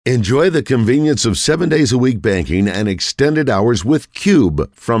Enjoy the convenience of 7 days a week banking and extended hours with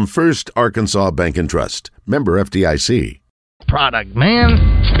Cube from First Arkansas Bank and Trust. Member FDIC. Product, man.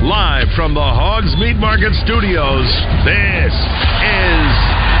 Live from the Hogs Meat Market Studios, this is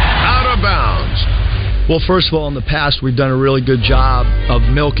Out of Bounds. Well, first of all, in the past, we've done a really good job of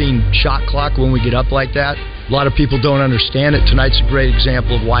milking shot clock when we get up like that. A lot of people don't understand it. Tonight's a great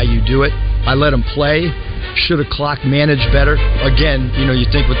example of why you do it. I let them play. Should have clock managed better. Again, you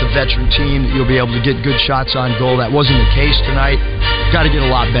think with the veteran team that you'll be able to get good shots on goal. That wasn't the case tonight. Got to get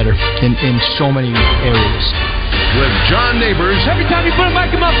a lot better in so many areas. With John Neighbors. Every time you put a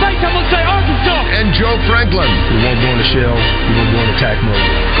mic in my face, I'm going to say Arkansas. And Joe Franklin. We won't go in the shell. We won't go in attack mode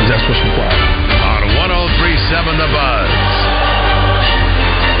because that's what's required. On 103.7 The Buzz.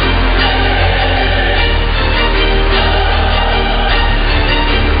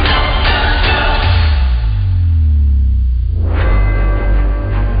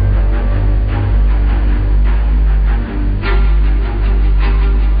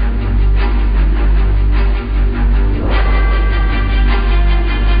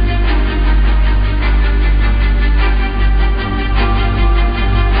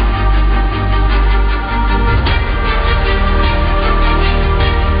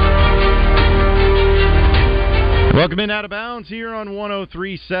 Welcome in Out of Bounds here on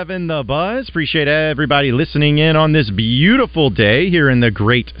 103.7 The Buzz. Appreciate everybody listening in on this beautiful day here in the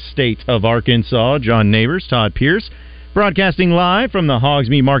great state of Arkansas. John Neighbors, Todd Pierce, broadcasting live from the Hogs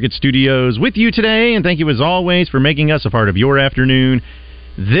Meat Market Studios with you today. And thank you as always for making us a part of your afternoon.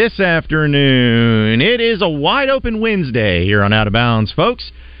 This afternoon, it is a wide open Wednesday here on Out of Bounds,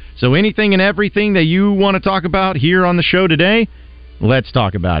 folks. So anything and everything that you want to talk about here on the show today, let's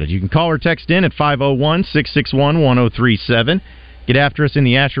talk about it. You can call or text in at 501-661-1037. Get after us in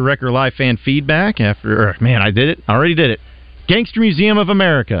the Asher Wrecker Live fan feedback. I already did it. Gangster Museum of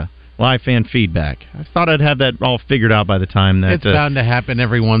America Live fan feedback. I thought I'd have that all figured out by the time that... It's bound to happen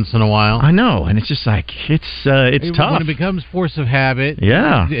every once in a while. I know, and it's just like, it's tough. When it becomes force of habit,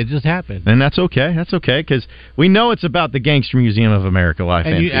 yeah, it just happens. And that's okay, because we know it's about the Gangster Museum of America Live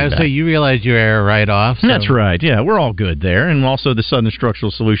fan feedback. So you realize your error right off. So. That's right, yeah, we're all good there. And also the Southern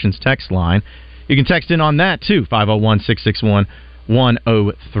Structural Solutions text line. You can text in on that, too,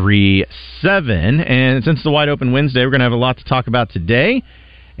 501-661-1037. And since it's a wide open Wednesday, we're going to have a lot to talk about today.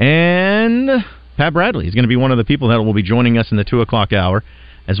 And Pat Bradley is going to be one of the people that will be joining us in the 2 o'clock hour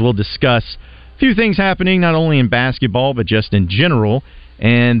as we'll discuss a few things happening, not only in basketball, but just in general.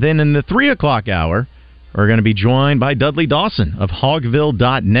 And then in the 3 o'clock hour, we're going to be joined by Dudley Dawson of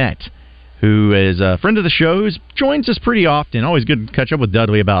Hogville.net, who is a friend of the show, who joins us pretty often. Always good to catch up with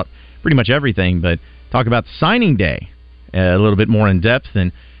Dudley about pretty much everything, but talk about signing day a little bit more in depth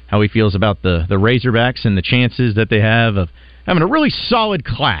and how he feels about the Razorbacks and the chances that they have of having a really solid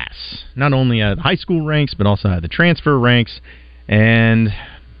class, not only at high school ranks, but also at the transfer ranks. And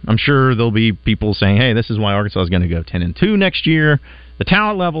I'm sure there'll be people saying, hey, this is why Arkansas is going to go 10-2 next year. The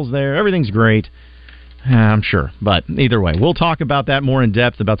talent level's there. Everything's great. I'm sure. But either way, we'll talk about that more in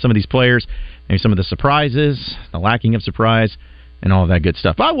depth, about some of these players, maybe some of the surprises, the lacking of surprise, and all of that good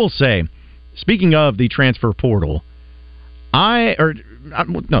stuff. I will say, speaking of the transfer portal, we'll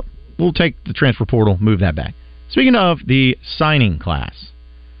take the transfer portal, move that back. Speaking of the signing class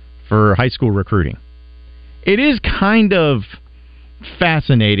for high school recruiting, it is kind of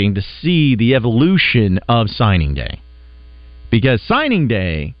fascinating to see the evolution of signing day. Because signing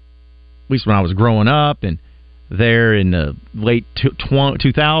day, at least when I was growing up and there in the late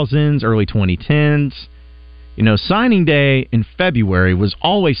 2000s, early 2010s, signing day in February was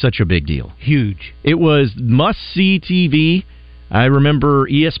always such a big deal. Huge. It was must-see TV. I remember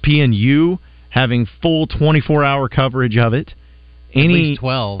ESPNU having full 24-hour coverage of it. At least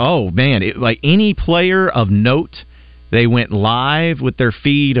 12. Oh, man. Any player of note, they went live with their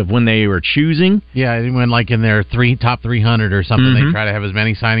feed of when they were choosing. Yeah, they went in their top 300 or something. Mm-hmm. They try to have as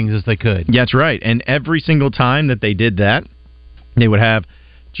many signings as they could. That's right. And every single time that they did that, they would have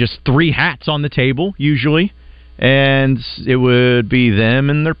just 3 hats on the table, usually. And it would be them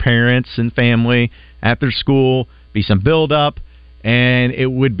and their parents and family at their school, be some build-up. And it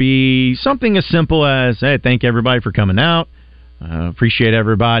would be something as simple as, hey, thank everybody for coming out. Appreciate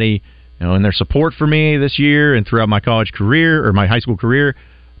everybody, and their support for me this year and throughout my college career or my high school career.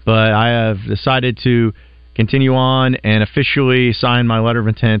 But I have decided to continue on and officially sign my letter of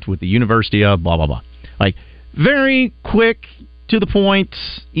intent with the University of blah, blah, blah. Very quick, to the point,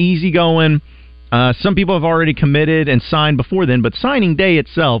 easy going. Some people have already committed and signed before then, but signing day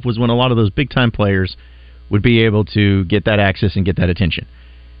itself was when a lot of those big-time players would be able to get that access and get that attention.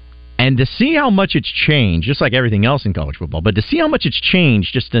 And to see how much it's changed, just like everything else in college football, but to see how much it's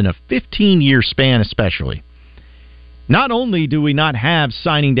changed just in a 15-year span especially. Not only do we not have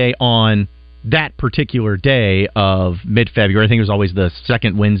signing day on that particular day of mid-February, I think it was always the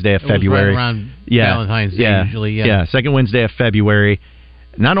second Wednesday of February. Right around Valentine's Day usually. Yeah, second Wednesday of February.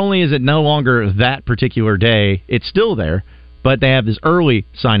 Not only is it no longer that particular day, it's still there, but they have this early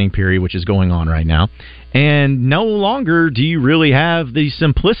signing period, which is going on right now. And no longer do you really have the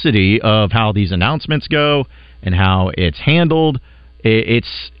simplicity of how these announcements go and how it's handled.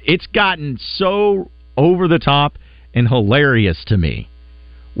 It's gotten so over the top and hilarious to me,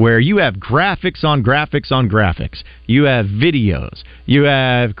 where you have graphics on graphics on graphics. You have videos. You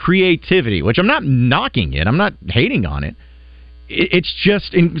have creativity, which I'm not knocking it. I'm not hating on it. It's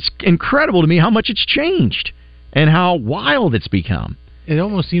just incredible to me how much it's changed and how wild it's become. It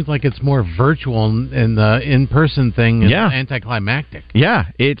almost seems like it's more virtual, and the in-person thing is anticlimactic. Yeah,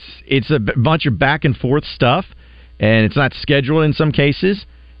 it's a bunch of back-and-forth stuff, and it's not scheduled in some cases.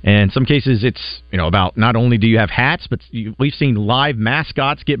 And in some cases, it's about not only do you have hats, but we've seen live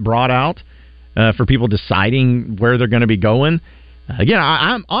mascots get brought out for people deciding where they're going to be going. Again,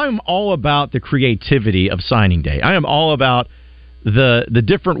 I'm all about the creativity of signing day. I am all about the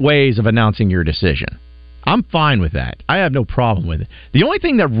different ways of announcing your decision. I'm fine with that. I have no problem with it. The only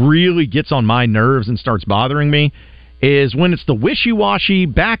thing that really gets on my nerves and starts bothering me is when it's the wishy-washy,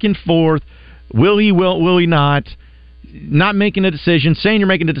 back and forth, will he not making a decision, saying you're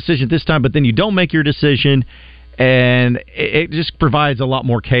making a decision this time, but then you don't make your decision, and it just provides a lot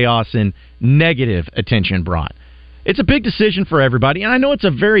more chaos and negative attention brought. It's a big decision for everybody, and I know it's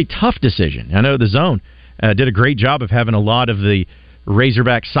a very tough decision. I know the Zone did a great job of having a lot of the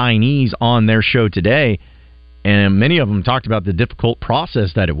Razorback signees on their show today, and many of them talked about the difficult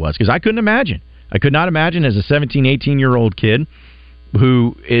process that it was, because I could not imagine as a 17, 18-year-old kid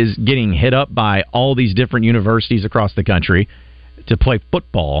who is getting hit up by all these different universities across the country to play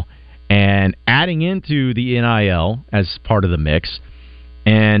football and adding into the NIL as part of the mix,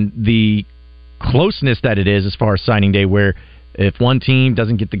 and the closeness that it is as far as signing day, where if one team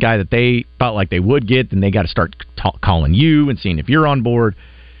doesn't get the guy that they felt like they would get, then they got to start calling you and seeing if you're on board.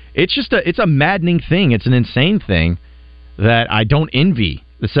 It's a maddening thing. It's an insane thing that I don't envy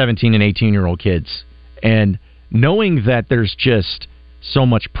the 17 and 18-year-old kids. And knowing that there's just so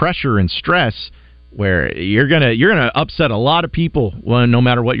much pressure and stress where you're gonna upset a lot of people no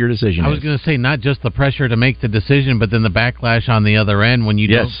matter what your decision is. I was going to say, not just the pressure to make the decision, but then the backlash on the other end when you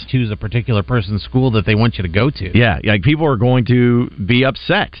don't choose a particular person's school that they want you to go to. Yeah, like people are going to be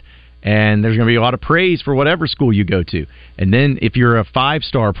upset, and there's going to be a lot of praise for whatever school you go to. And then if you're a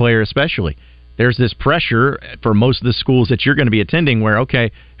 5-star player especially, there's this pressure for most of the schools that you're going to be attending where,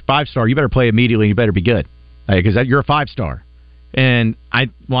 okay, 5-star, you better play immediately, you better be good, because you're a 5-star. And I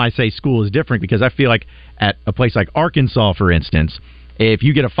say school is different because I feel like at a place like Arkansas, for instance, if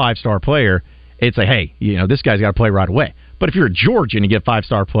you get a 5-star player, it's like, hey, this guy's got to play right away. But if you're a Georgia and you get a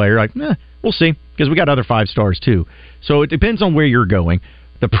 5-star player, like, we'll see, because we got other 5-stars too. So it depends on where you're going.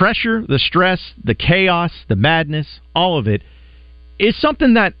 The pressure, the stress, the chaos, the madness, all of it is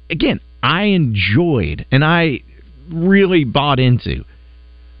something that, again, I enjoyed and I really bought into.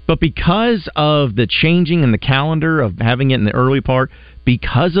 But because of the changing in the calendar of having it in the early part,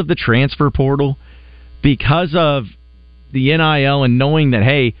 because of the transfer portal, because of the NIL and knowing that,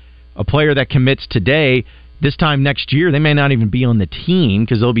 hey, a player that commits today, this time next year, they may not even be on the team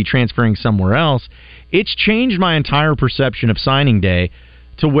because they'll be transferring somewhere else, it's changed my entire perception of signing day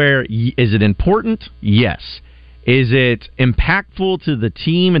to where, is it important? Yes. Is it impactful to the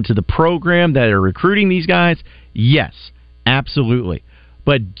team and to the program that are recruiting these guys? Yes, absolutely.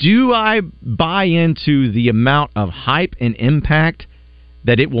 But do I buy into the amount of hype and impact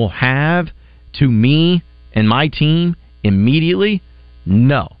that it will have to me and my team immediately?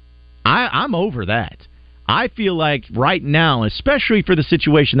 No. I'm over that. I feel like right now, especially for the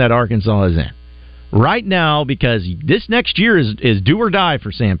situation that Arkansas is in, right now, because this next year is do or die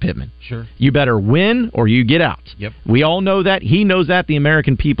for Sam Pittman. Sure. You better win or you get out. Yep. We all know that. He knows that. The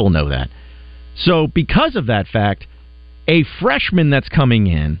American people know that. So because of that fact, a freshman that's coming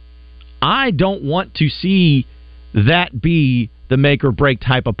in, I don't want to see that be the make or break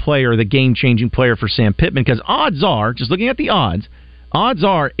type of player, the game-changing player for Sam Pittman, because odds are, just looking at the odds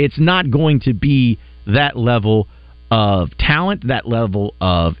are it's not going to be that level of talent, that level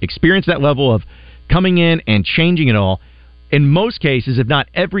of experience, that level of coming in and changing it all. In most cases, if not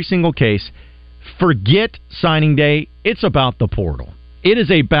every single case, forget signing day. It's about the portal. It is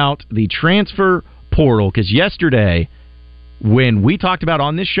about the transfer portal, because yesterday, when we talked about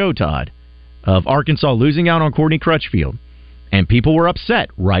on this show, Todd, of Arkansas losing out on Courtney Crutchfield And people were upset,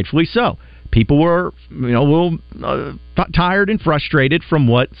 rightfully so. People were, a little tired and frustrated from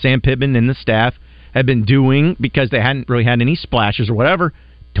what Sam Pittman and the staff had been doing because they hadn't really had any splashes or whatever.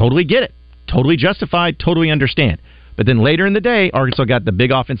 Totally get it. Totally justified. Totally understand. But then later in the day, Arkansas got the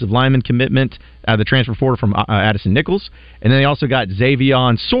big offensive lineman commitment out of the transfer portal from Addison Nichols. And then they also got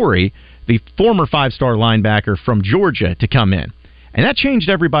Xavion Sori, the former 5-star linebacker from Georgia, to come in. And that changed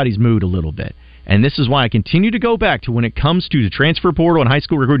everybody's mood a little bit. And this is why I continue to go back to when it comes to the transfer portal and high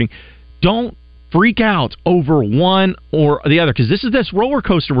school recruiting, don't freak out over one or the other, because this is this roller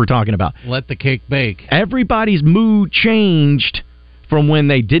coaster we're talking about. Let the cake bake. Everybody's mood changed from when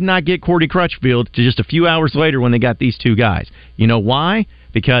they did not get Courtney Crutchfield to just a few hours later when they got these two guys. You know why?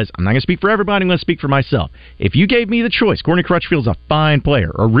 Because I'm not going to speak for everybody, I'm going to speak for myself. If you gave me the choice, Courtney Crutchfield's a fine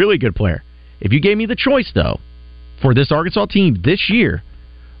player, a really good player. If you gave me the choice, though, for this Arkansas team this year,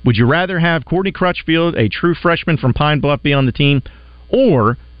 would you rather have Courtney Crutchfield, a true freshman from Pine Bluff, be on the team,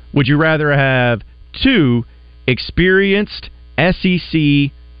 or would you rather have two experienced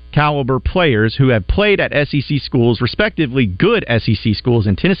SEC caliber players who have played at SEC schools, respectively good SEC schools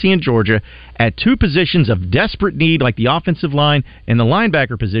in Tennessee and Georgia, at two positions of desperate need like the offensive line and the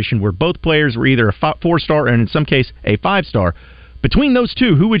linebacker position, where both players were either a 4-star and in some case a 5-star? Between those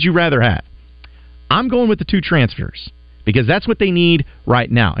two, who would you rather have? I'm going with the two transfers, because that's what they need right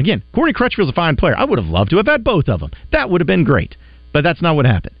now. Again, Courtney Crutchfield's a fine player. I would have loved to have had both of them. That would have been great. But that's not what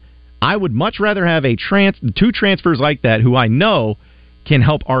happened. I would much rather have two transfers like that who I know can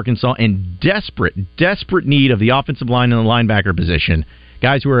help Arkansas in desperate need of the offensive line and the linebacker position.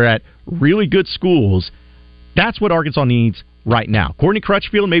 Guys who are at really good schools. That's what Arkansas needs right now. Courtney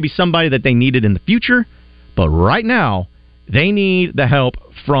Crutchfield may be somebody that they needed in the future, but right now they need the help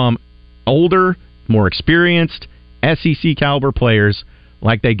from older, more experienced SEC caliber players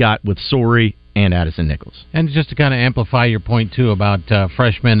like they got with Sori and Addison Nichols. And just to kind of amplify your point, too, about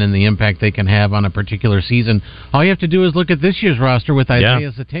freshmen and the impact they can have on a particular season, all you have to do is look at this year's roster with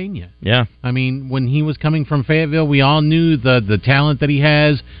Isaiah Zatania. Yeah. I mean, when he was coming from Fayetteville, we all knew the talent that he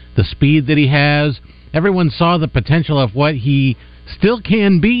has, the speed that he has. Everyone saw the potential of what he still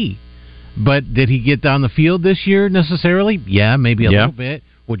can be. But did he get down the field this year necessarily? Yeah, maybe a little bit.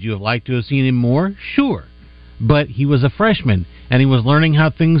 Would you have liked to have seen him more? Sure. But he was a freshman, and he was learning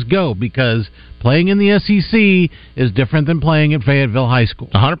how things go, because playing in the SEC is different than playing at Fayetteville High School.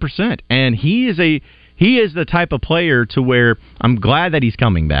 100%. And he is the type of player to where I'm glad that he's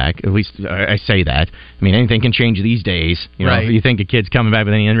coming back. At least I say that. I mean, anything can change these days. You know, if you think a kid's coming back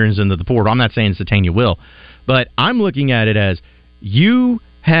with any entrance into the portal, I'm not saying Satania will. But I'm looking at it as you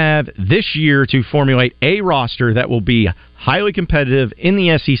have this year to formulate a roster that will be highly competitive in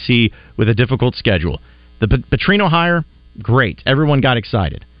the SEC with a difficult schedule. The Petrino hire, great. Everyone got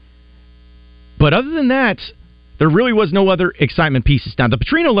excited. But other than that, there really was no other excitement pieces. Now, the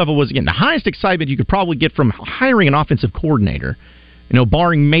Petrino level was, again, the highest excitement you could probably get from hiring an offensive coordinator,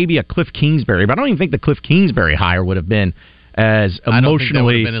 barring maybe a Cliff Kingsbury. But I don't even think the Cliff Kingsbury hire would have been as emotionally... I don't think that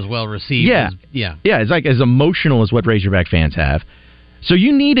would have been as well received. Yeah, it's like as emotional as what Razorback fans have. So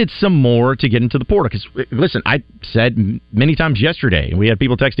you needed some more to get into the portal. Because, listen, I said many times yesterday, and we had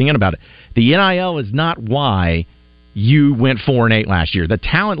people texting in about it, the NIL is not why you went 4-8 last year. The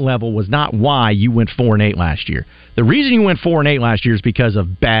talent level was not why you went 4-8 last year. The reason you went 4-8 last year is because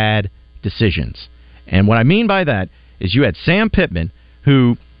of bad decisions. And what I mean by that is you had Sam Pittman,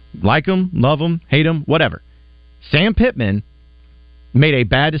 who, like him, love him, hate him, whatever. Sam Pittman made a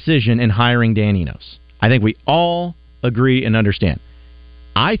bad decision in hiring Dan Enos. I think we all agree and understand.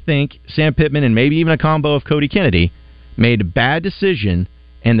 I think Sam Pittman and maybe even a combo of Cody Kennedy made a bad decision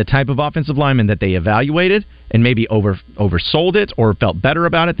in the type of offensive lineman that they evaluated and maybe oversold it or felt better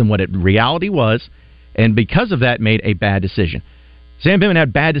about it than what it reality was, and because of that made a bad decision. Sam Pittman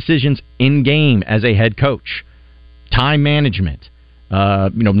had bad decisions in game as a head coach. Time management,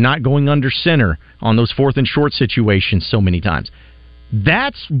 not going under center on those 4th and short situations so many times.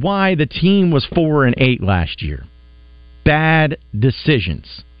 That's why the team was 4-8 last year. Bad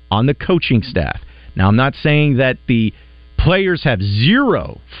decisions on the coaching staff. Now, I'm not saying that the players have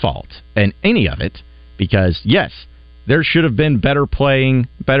zero fault in any of it, because, yes, there should have been better playing,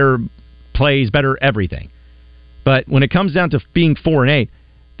 better plays, better everything. But when it comes down to being 4-8,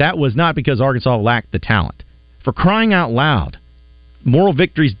 that was not because Arkansas lacked the talent. For crying out loud, moral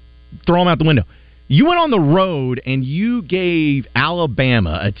victories, throw them out the window. You went on the road and you gave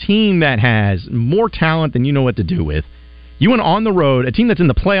Alabama, a team that has more talent than you know what to do with, you went on the road, a team that's in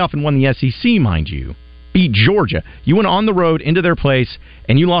the playoff and won the SEC, mind you, beat Georgia. You went on the road into their place,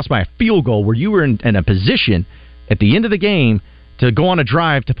 and you lost by a field goal where you were in a position at the end of the game to go on a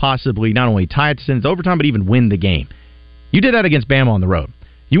drive to possibly not only tie it to overtime, but even win the game. You did that against Bama on the road.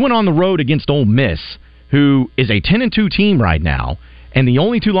 You went on the road against Ole Miss, who is a 10-2 team right now, and the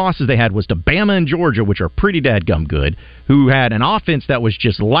only two losses they had was to Bama and Georgia, which are pretty dadgum good, who had an offense that was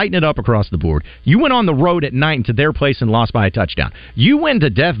just lighting it up across the board. You went on the road at night into their place and lost by a touchdown. You went to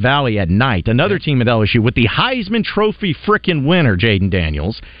Death Valley at night, another team at LSU, with the Heisman Trophy frickin' winner, Jaden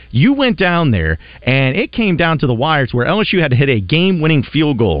Daniels. You went down there, and it came down to the wires where LSU had to hit a game-winning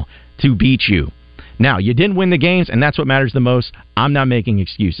field goal to beat you. Now, you didn't win the games, and that's what matters the most. I'm not making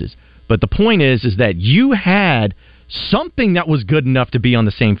excuses. But the point is that you had something that was good enough to be on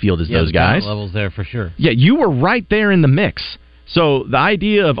the same field as those guys. Levels there for sure. Yeah, you were right there in the mix. So the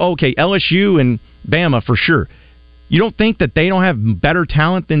idea of, okay, LSU and Bama for sure. You don't think that they don't have better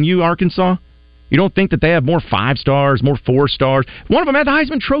talent than you, Arkansas? You don't think that they have more 5 stars, more 4 stars? One of them had the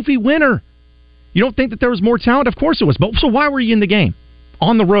Heisman Trophy winner. You don't think that there was more talent? Of course it was. But so why were you in the game?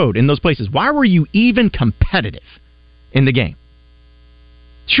 On the road, in those places. Why were you even competitive in the game?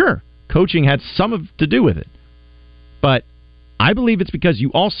 Sure, coaching had some to do with it. But I believe it's because you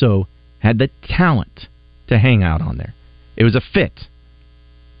also had the talent to hang out on there. It was a fit.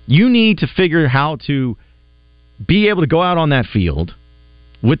 You need to figure how to be able to go out on that field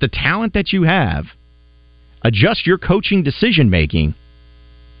with the talent that you have, adjust your coaching decision-making,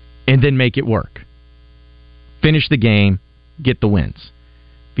 and then make it work. Finish the game, get the wins.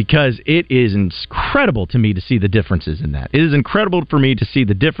 Because it is incredible to me to see the differences in that. It is incredible for me to see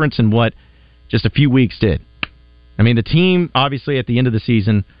the difference in what just a few weeks did. I mean, the team, obviously, at the end of the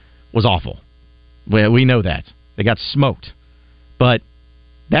season was awful. Well, we know that. They got smoked. But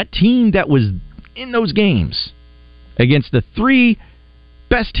that team that was in those games against the 3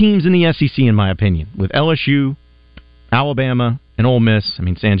 best teams in the SEC, in my opinion, with LSU, Alabama, and Ole Miss,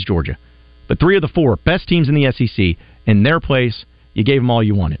 sans Georgia. But 3 of the 4 best teams in the SEC, in their place, you gave them all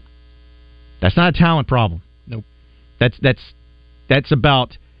you wanted. That's not a talent problem. Nope. That's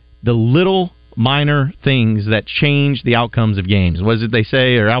about the little minor things that change the outcomes of games. What is it they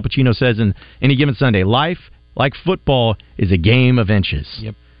say, or Al Pacino says in Any Given Sunday? Life, like football, is a game of inches.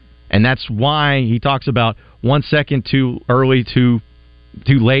 Yep. And that's why he talks about 1 second too early, too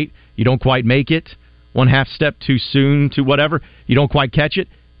late, you don't quite make it. 1 half step too soon, to whatever, you don't quite catch it.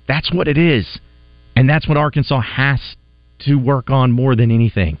 That's what it is. And that's what Arkansas has to work on more than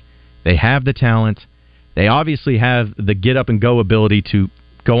anything. They have the talent. They obviously have the get-up-and-go ability to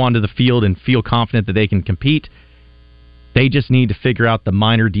go onto the field and feel confident that they can compete. They just need to figure out the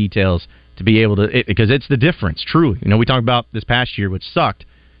minor details to be able to, because it's the difference, truly. We talked about this past year, which sucked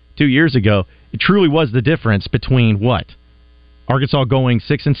 2 years ago. It truly was the difference between what? Arkansas going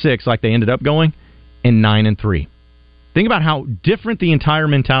 6-6 like they ended up going, and 9-3. Think about how different the entire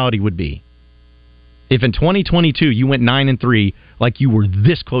mentality would be if in 2022 you went 9-3 like you were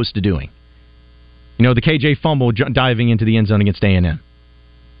this close to doing. The KJ fumble diving into the end zone against A&M.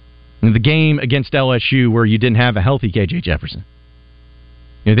 And the game against LSU where you didn't have a healthy KJ Jefferson.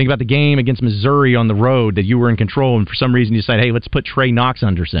 Think about the game against Missouri on the road that you were in control and for some reason you decided, hey, let's put Trey Knox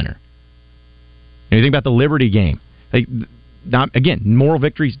under center. You think about the Liberty game. Again, moral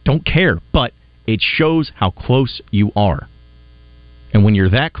victories, don't care, but it shows how close you are. And when you're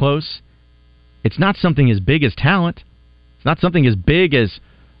that close, it's not something as big as talent. It's not something as big as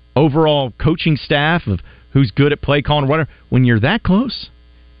overall coaching staff of who's good at play calling or whatever. When you're that close,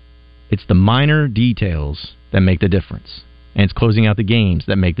 it's the minor details that make the difference. And it's closing out the games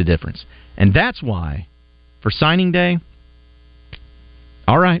that make the difference. And that's why, for signing day,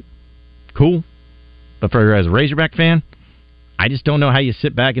 all right, cool. But for as a Razorback fan, I just don't know how you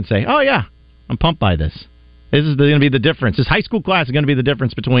sit back and say, oh yeah, I'm pumped by this. This is going to be the difference. This high school class is going to be the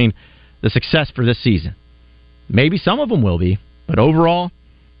difference between the success for this season. Maybe some of them will be, but overall,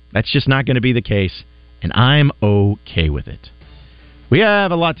 that's just not going to be the case, and I'm okay with it. We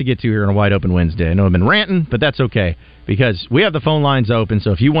have a lot to get to here on a Wide Open Wednesday. I know I've been ranting, but that's okay, because we have the phone lines open,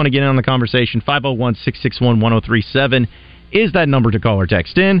 so if you want to get in on the conversation, 501-661-1037 is that number to call or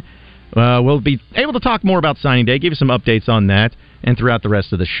text in. We'll be able to talk more about signing day, give you some updates on that, and throughout the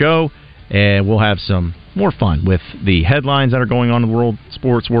rest of the show. And we'll have some more fun with the headlines that are going on in the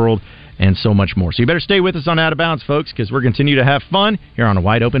sports world, and so much more. So you better stay with us on Out of Bounds, folks, because we're going to continue to have fun here on a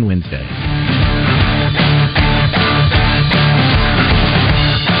Wide Open Wednesday.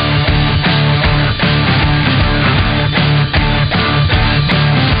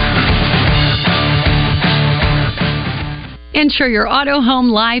 Insure your auto, home,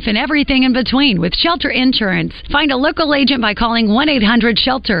 life, and everything in between with Shelter Insurance. Find a local agent by calling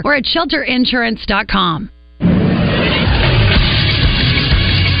 1-800-SHELTER or at shelterinsurance.com.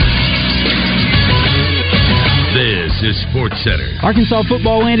 This Texas Sports Center. Arkansas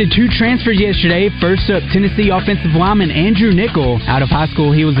football landed 2 transfers yesterday. First up, Tennessee offensive lineman Andrew Nickel. Out of high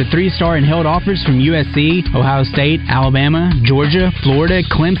school, he was a 3-star and held offers from USC, Ohio State, Alabama, Georgia, Florida,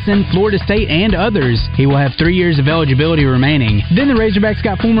 Clemson, Florida State, and others. He will have 3 years of eligibility remaining. Then the Razorbacks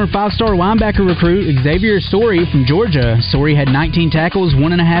got former 5-star linebacker recruit Xavier Story from Georgia. Story had 19 tackles,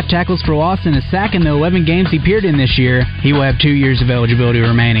 1.5 tackles for loss, and a sack in the 11 games he appeared in this year. He will have 2 years of eligibility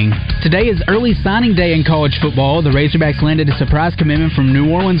remaining. Today is early signing day in college football. The Razorbacks landed a surprise commitment from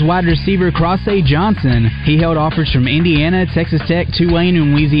New Orleans wide receiver Crossay Johnson. He held offers from Indiana, Texas Tech, Tulane,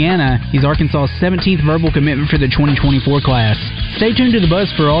 and Louisiana. He's Arkansas's 17th verbal commitment for the 2024 class. Stay tuned to The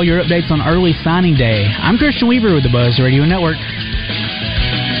Buzz for all your updates on early signing day. I'm Christian Weaver with The Buzz Radio Network.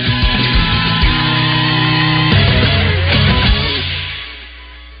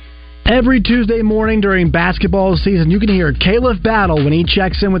 Every Tuesday morning during basketball season, you can hear Caleb Battle when he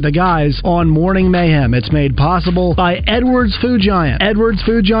checks in with the guys on Morning Mayhem. It's made possible by Edwards Food Giant. Edwards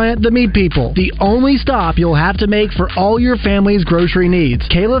Food Giant, the meat people. The only stop you'll have to make for all your family's grocery needs.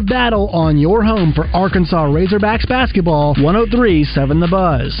 Caleb Battle on your home for Arkansas Razorbacks basketball, 103.7 The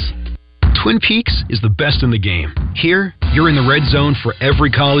Buzz. Twin Peaks is the best in the game. Here, you're in the red zone for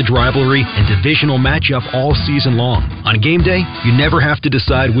every college rivalry and divisional matchup all season long. On game day, you never have to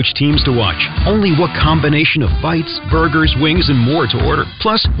decide which teams to watch, only what combination of bites, burgers, wings, and more to order.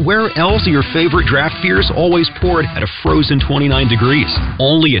 Plus, where else are your favorite draft beers always poured at a frozen 29 degrees?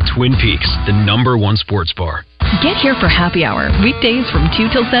 Only at Twin Peaks, the #1 sports bar. Get here for happy hour, weekdays from 2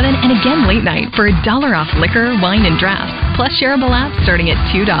 till 7, and again late night for $1 off liquor, wine, and drafts, plus shareable apps starting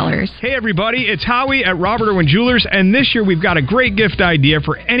at $2. Hey everybody, it's Howie at Robert Irwin Jewelers, and this year we've got a great gift idea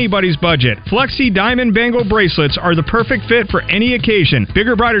for anybody's budget. Flexi Diamond Bangle Bracelets are the perfect fit for any occasion.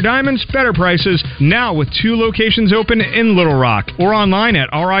 Bigger, brighter diamonds, better prices, now with 2 locations open in Little Rock, or online at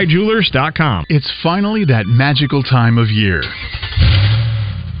rijewelers.com. It's finally that magical time of year.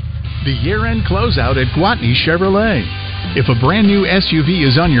 The year-end closeout at Gwatney Chevrolet. If a brand new SUV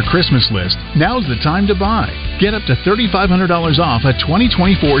is on your Christmas list, now's the time to buy. Get up to $3,500 off a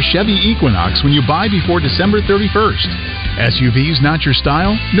 2024 Chevy Equinox when you buy before December 31st. SUVs not your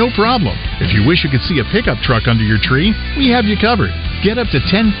style? No problem. If you wish you could see a pickup truck under your tree, we have you covered. Get up to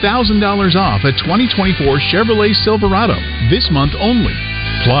 $10,000 off a 2024 Chevrolet Silverado this month only.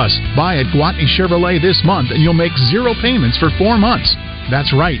 Plus, buy at Gwatney Chevrolet this month and you'll make 0 payments for 4 months.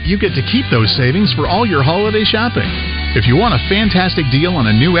 That's right, you get to keep those savings for all your holiday shopping. If you want a fantastic deal on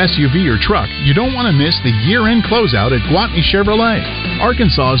a new SUV or truck, you don't want to miss the year-end closeout at Gwatney Chevrolet,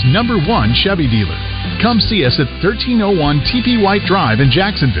 Arkansas's #1 Chevy dealer. Come see us at 1301 TP White Drive in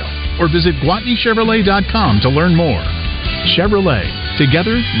Jacksonville, or visit GwatneyChevrolet.com to learn more. Chevrolet,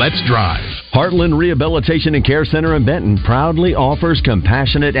 together, let's drive. Heartland Rehabilitation and Care Center in Benton proudly offers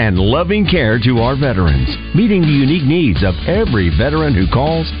compassionate and loving care to our veterans, meeting the unique needs of every veteran who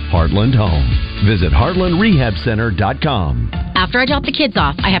calls Heartland home. Visit heartlandrehabcenter.com. After I drop the kids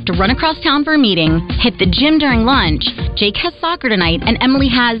off, I have to run across town for a meeting, hit the gym during lunch. Jake has soccer tonight, and Emily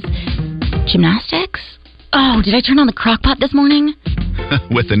has gymnastics? Oh, did I turn on the crock pot this morning?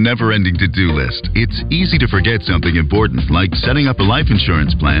 With a never-ending to-do list, it's easy to forget something important, like setting up a life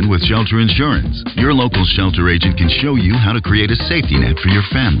insurance plan with Shelter Insurance. Your local Shelter agent can show you how to create a safety net for your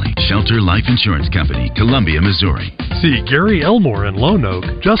family. Shelter Life Insurance Company, Columbia, Missouri. See Gary Elmore in Lone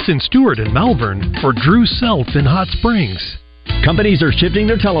Oak, Justin Stewart in Malvern, or Drew Self in Hot Springs. Companies are shifting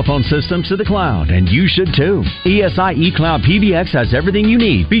their telephone systems to the cloud, and you should too. ESI eCloud PBX has everything you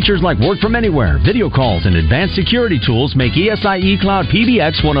need. Features like work from anywhere, video calls, and advanced security tools make ESI eCloud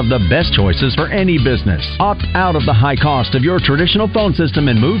PBX one of the best choices for any business. Opt out of the high cost of your traditional phone system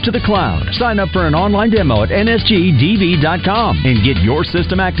and move to the cloud. Sign up for an online demo at nsgdv.com and get your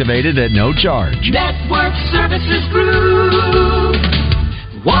system activated at no charge. Network Services Group.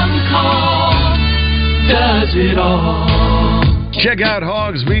 One call does it all. Check out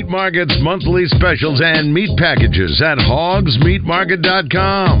Hogs Meat Market's monthly specials and meat packages at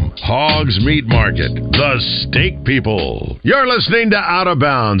hogsmeatmarket.com. Hogs Meat Market, the steak people. You're listening to Out of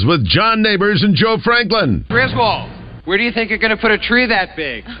Bounds with John Neighbors and Joe Franklin. Griswold, where do you think you're going to put a tree that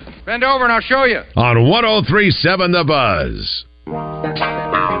big? Bend over and I'll show you. On 103.7 The Buzz.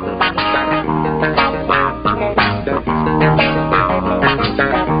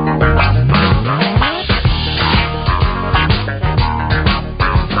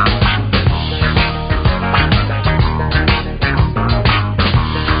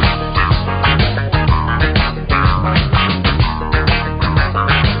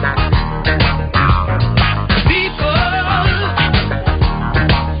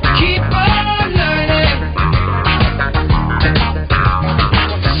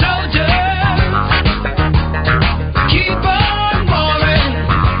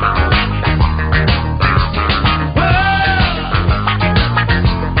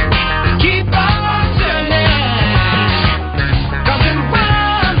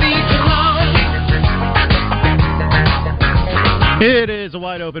 It is a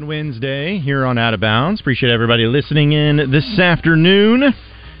wide open Wednesday here on Out of Bounds. Appreciate everybody listening in this afternoon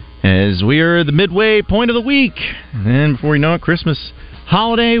as we are at the midway point of the week. And then before you know it, Christmas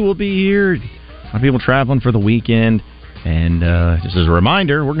holiday will be here. A lot of people traveling for the weekend. And just as a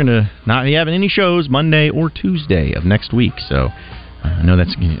reminder, we're going to not be having any shows Monday or Tuesday of next week. So I know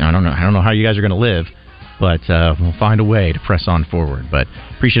I don't know how you guys are going to live, but we'll find a way to press on forward. But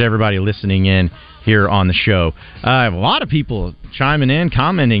appreciate everybody listening in here on the show. I have a lot of people chiming in,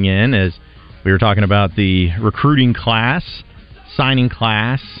 commenting in, as we were talking about the recruiting class, signing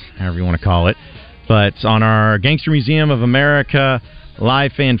class, however you want to call it. But on our Gangster Museum of America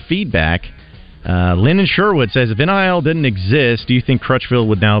live fan feedback, Lynn in Sherwood says, if NIL didn't exist, do you think Crutchfield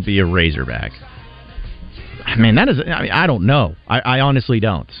would now be a Razorback? Man, I don't know. I honestly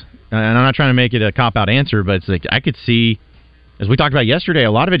don't. And I'm not trying to make it a cop-out answer, but it's like I could see, as we talked about yesterday,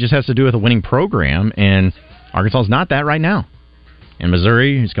 a lot of it just has to do with a winning program, and Arkansas is not that right now. And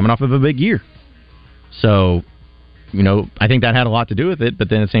Missouri is coming off of a big year. So, I think that had a lot to do with it, but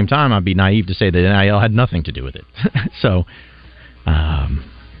then at the same time, I'd be naive to say that NIL had nothing to do with it. So, I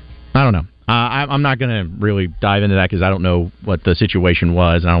don't know. I'm not going to really dive into that because I don't know what the situation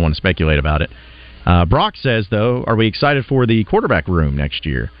was, and I don't want to speculate about it. Brock says, though, are we excited for the quarterback room next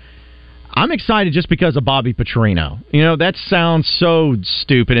year? I'm excited just because of Bobby Petrino. That sounds so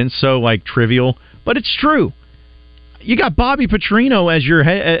stupid and so trivial, but it's true. You got Bobby Petrino as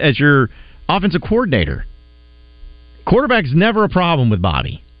your offensive coordinator. Quarterback's never a problem with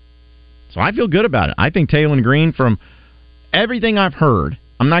Bobby, so I feel good about it. I think Taylon Green, from everything I've heard,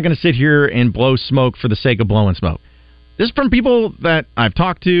 I'm not going to sit here and blow smoke for the sake of blowing smoke. This is from people that I've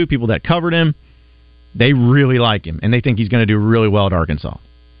talked to, people that covered him. They really like him, and they think he's going to do really well at Arkansas.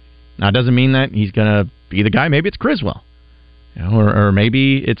 Now, it doesn't mean that he's going to be the guy. Maybe it's Criswell, or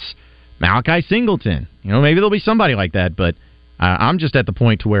maybe it's Malachi Singleton. Maybe there'll be somebody like that. But I'm just at the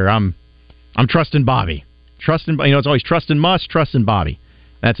point to where I'm trusting Bobby. It's always trust and must, trust in Bobby.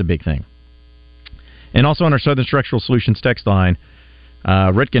 That's a big thing. And also on our Southern Structural Solutions text line,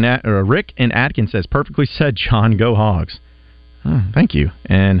 Rick and Atkins says, perfectly said, John, go Hogs. Oh, thank you.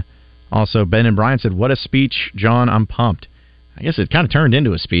 And also Ben and Brian said, what a speech, John, I'm pumped. I guess it kind of turned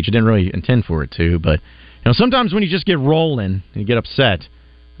into a speech. I didn't really intend for it to, but sometimes when you just get rolling and you get upset,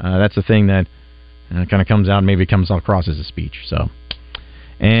 that's the thing that kind of comes out and maybe comes across as a speech. So,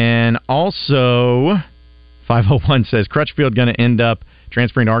 and also 501 says Crutchfield going to end up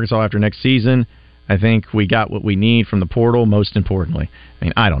transferring to Arkansas after next season. I think we got what we need from the portal, most importantly.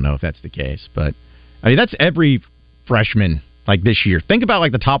 I don't know if that's the case, but that's every freshman this year. Think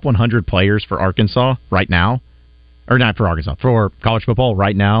about the top 100 players for Arkansas right now. Or not for Arkansas, for college football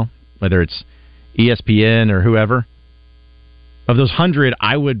right now, whether it's ESPN or whoever. Of those 100,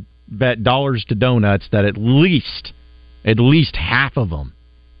 I would bet dollars to donuts that at least half of them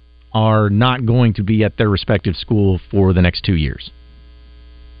are not going to be at their respective school for the next 2 years.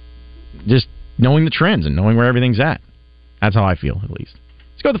 Just knowing the trends and knowing where everything's at. That's how I feel, at least.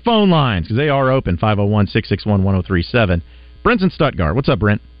 Let's go to the phone lines, because they are open, 501-661-1037. Brent's in Stuttgart. What's up,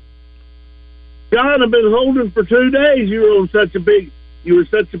 Brent? John, I've been holding for 2 days. You were on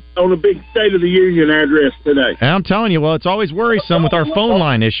a big State of the Union address today. And I'm telling you, it's always worrisome with our phone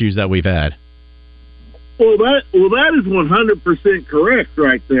line issues that we've had. Well, that is 100% correct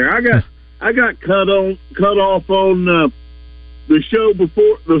right there. I got cut off on the show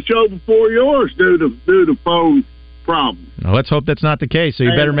before yours due to phone problems. Well, let's hope that's not the case. So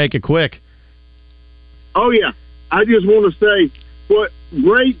you better make it quick. Oh yeah, I just want to say, what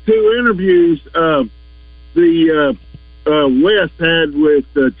great two interviews the West had with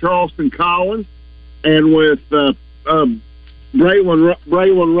Charleston Collins and with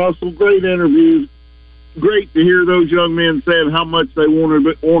Braylon Russell. Great interviews. Great to hear those young men saying how much they want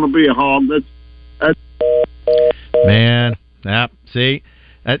to be a Hog. That's man. Yeah, see,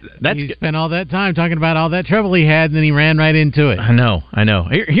 that's he spent all that time talking about all that trouble he had, and then he ran right into it. I know.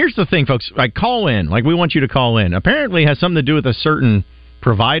 Here's the thing, folks. Call in. We want you to call in. Apparently, it has something to do with a certain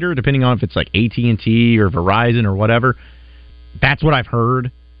provider, depending on if it's AT&T or Verizon or whatever. That's what I've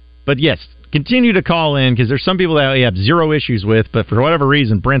heard. But yes, continue to call in, because there's some people that we have zero issues with, but for whatever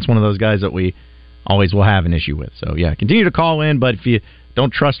reason, Brent's one of those guys that we always will have an issue with. So yeah, continue to call in. But if you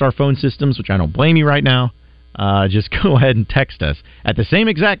don't trust our phone systems, which I don't blame you right now, just go ahead and text us at the same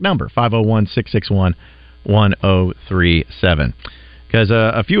exact number, 501-661-1037. Because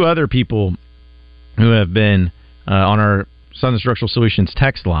a few other people who have been on our Southern Structural Solutions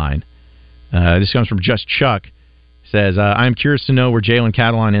text line, this comes from Just Chuck, says, I'm curious to know where Jalen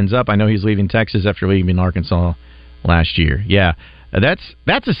Catalon ends up. I know he's leaving Texas after leaving Arkansas last year. Yeah,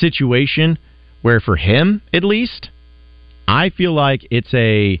 that's a situation where for him, at least, I feel like it's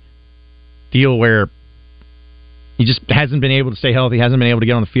a deal where he just hasn't been able to stay healthy, hasn't been able to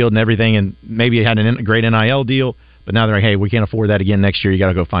get on the field and everything, and maybe he had a great NIL deal, but now they're like, hey, we can't afford that again next year. You got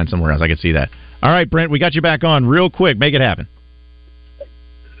to go find somewhere else. I can see that. All right, Brent, we got you back on real quick. Make it happen.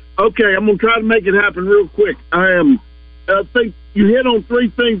 Okay, I'm going to try to make it happen real quick. I think you hit on three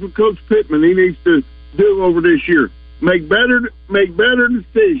things with Coach Pittman he needs to do over this year. Make better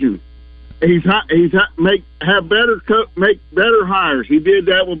decisions. Make better hires. He did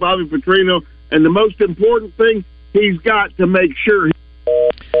that with Bobby Petrino, and the most important thing, he's got to make sure.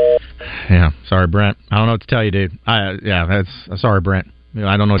 Yeah, sorry, Brent. I don't know what to tell you, dude. Sorry, Brent.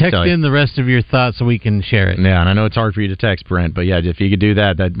 I don't know what to tell you. Text in the rest of your thoughts so we can share it. Yeah, and I know it's hard for you to text, Brent, but yeah, if you could do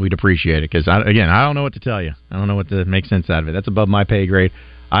that, we'd appreciate it. Because I don't know what to tell you. I don't know what to make sense out of it. That's above my pay grade.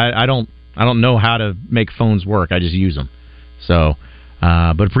 I don't know how to make phones work. I just use them. So,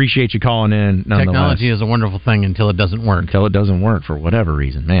 but appreciate you calling in. Technology is a wonderful thing until it doesn't work. Until it doesn't work for whatever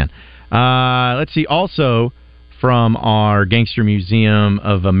reason, man. Let's see. Also, from our Gangster Museum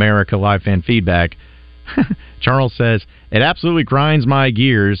of America live fan feedback, Charles says, it absolutely grinds my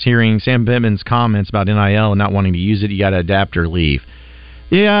gears hearing Sam Pittman's comments about NIL and not wanting to use it. You got to adapt or leave.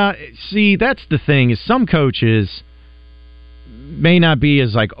 Yeah, see, that's the thing, is some coaches may not be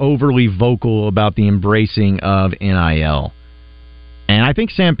as overly vocal about the embracing of NIL. And I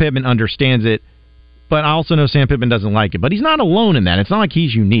think Sam Pittman understands it, but I also know Sam Pittman doesn't like it. But he's not alone in that. It's not like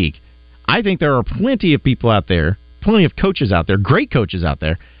he's unique. I think there are plenty of people out there, plenty of coaches out there, great coaches out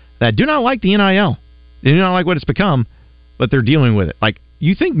there, that do not like the NIL. They do not like what it's become, but they're dealing with it.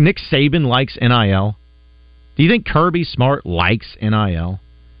 You think Nick Saban likes NIL? Do you think Kirby Smart likes NIL?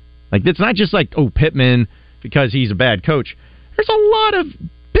 It's not just Pittman because he's a bad coach. There's a lot of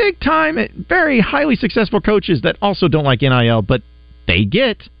big-time, very highly successful coaches that also don't like NIL, but they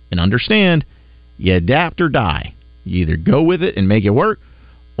get and understand you adapt or die. You either go with it and make it work,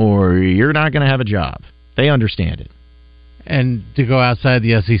 or you're not going to have a job. They understand it. And to go outside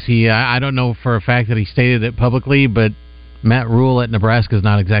the SEC, I don't know for a fact that he stated it publicly, but Matt Rule at Nebraska is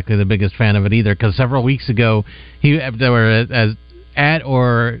not exactly the biggest fan of it either, because several weeks ago, at the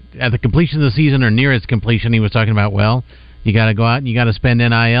completion of the season or near its completion, he was talking about, well, you got to go out and you got to spend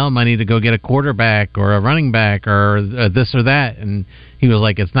NIL money to go get a quarterback or a running back or this or that. And he was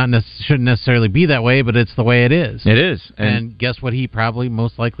like, it's not shouldn't necessarily be that way, but it's the way it is. It is. And guess what? He probably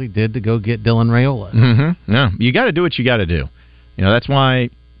most likely did to go get Dylan Raiola. Mm-hmm. No, you got to do what you got to do. That's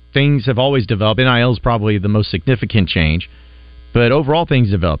why things have always developed. NIL is probably the most significant change, but overall things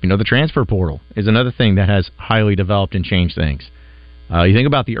develop. The transfer portal is another thing that has highly developed and changed things. You think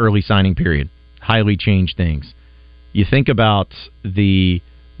about the early signing period, highly changed things. You think about the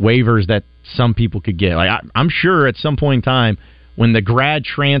waivers that some people could get. I'm sure at some point in time when the grad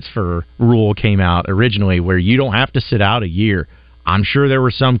transfer rule came out originally where you don't have to sit out a year, I'm sure there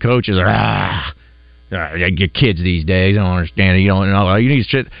were some coaches, your kids these days, I don't understand it. You don't know. You need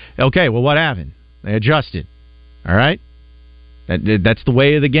shit. Okay, well, what happened? They adjusted. All right? That's the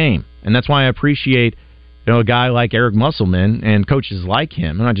way of the game. And that's why I appreciate a guy like Eric Musselman and coaches like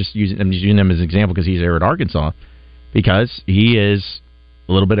him. I'm just using him as an example because he's there at Arkansas. Because he is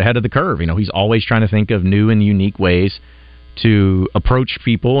a little bit ahead of the curve. He's always trying to think of new and unique ways to approach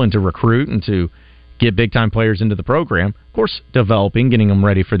people and to recruit and to get big-time players into the program. Of course, developing, getting them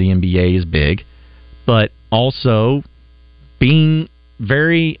ready for the NBA is big, but also being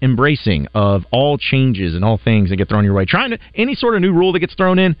very embracing of all changes and all things that get thrown your way. Any sort of new rule that gets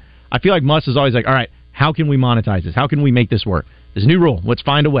thrown in, I feel like Muss is always like, all right, how can we monetize this? How can we make this work? There's a new rule. Let's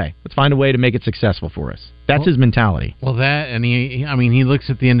find a way. Let's find a way to make it successful for us. That's his mentality. Well, and he looks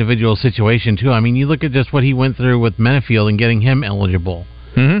at the individual situation, too. You look at just what he went through with Menefield and getting him eligible.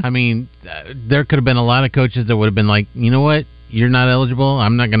 Mm-hmm. There could have been a lot of coaches that would have been like, you know what? You're not eligible.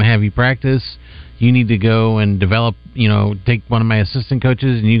 I'm not going to have you practice. You need to go and develop, take one of my assistant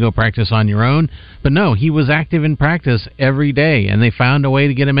coaches and you go practice on your own. But no, he was active in practice every day, and they found a way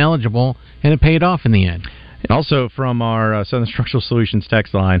to get him eligible, and it paid off in the end. And also from our Southern Structural Solutions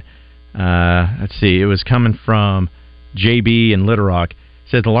text line, let's see, it was coming from JB in Little Rock.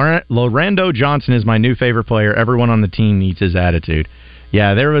 It said, Lorando Johnson is my new favorite player. Everyone on the team needs his attitude.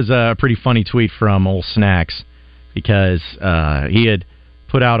 Yeah, there was a pretty funny tweet from old Snacks because he had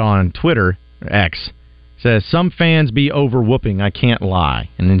put out on Twitter, X, says, some fans be over-whooping, I can't lie.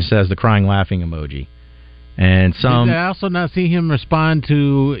 And then it says the crying, laughing emoji. And some. Did I also not see him respond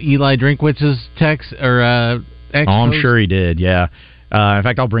to Eli Drinkwitz's text or X? Oh, I'm sure he did. Yeah. In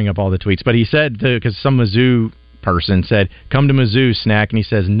fact, I'll bring up all the tweets. But he said because some Mizzou person said, "Come to Mizzou, Snack," and he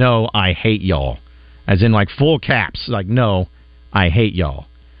says, "No, I hate y'all," as in full caps. No, I hate y'all.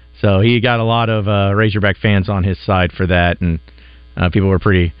 So he got a lot of Razorback fans on his side for that, and people were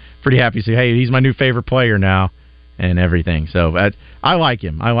pretty happy to say, hey, he's my new favorite player now and everything. So I like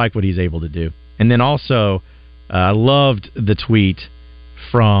him. I like what he's able to do. And then also, I loved the tweet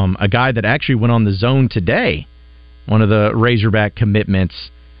from a guy that actually went on the Zone today, one of the Razorback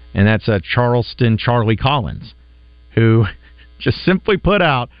commitments, and that's Charleston Charlie Collins, who just simply put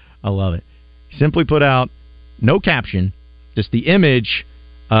out, I love it, simply put out, no caption, just the image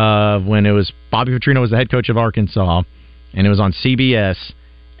of when it was Bobby Petrino was the head coach of Arkansas, and it was on CBS,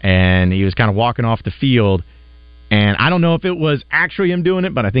 and he was kind of walking off the field, and I don't know if it was actually him doing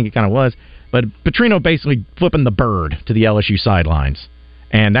it, but I think it kind of was, but Petrino basically flipping the bird to the LSU sidelines,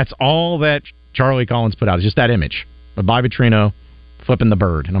 and that's all that Charlie Collins put out, is just that image of Bobby Petrino flipping the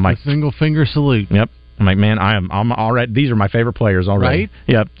bird, and I'm like, a single finger salute. Yep. I'm like, man, I'm already. These are my favorite players already. Right?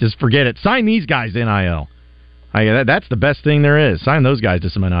 Yep. Just forget it. Sign these guys to NIL. That's the best thing there is. Sign those guys to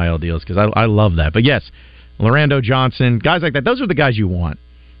some NIL deals because I love that. But yes, Lorando Johnson, guys like that. Those are the guys you want,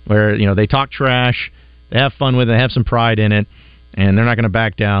 where they talk trash, they have fun with it, they have some pride in it, and they're not going to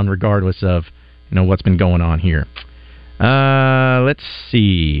back down regardless of what's been going on here. Let's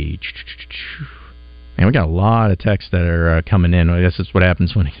see. Man, we got a lot of texts that are coming in. I guess that's what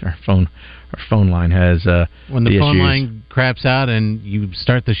happens when our phone line has when the phone line craps out and you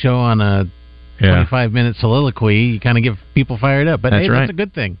start the show on a 25-minute soliloquy, you kind of get people fired up. But that's right. That's a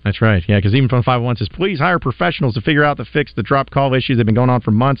good thing. That's right. Yeah, because even from 501 says, please hire professionals to figure out the fix the drop call issues that have been going on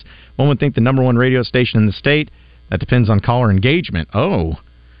for months. One would think the number one radio station in the state, that depends on caller engagement. Oh,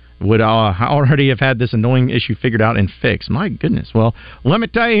 would already have had this annoying issue figured out and fixed. My goodness. Well, let me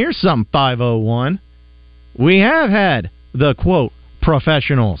tell you, here's something, 501. We have had the, quote,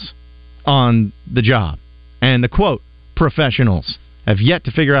 professionals on the job. And the, quote, professionals have yet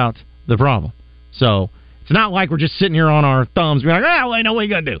to figure out the problem. So it's not like we're just sitting here on our thumbs being like, well, I know what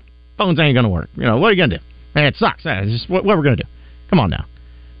you're going to do. Phones ain't going to work. What are you going to do? Man, it sucks. It's just what we're going to do. Come on now.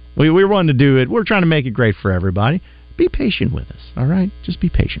 We're wanting to do it. We're trying to make it great for everybody. Be patient with us, all right? Just be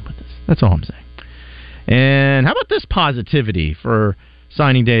patient with us. That's all I'm saying. And how about this positivity for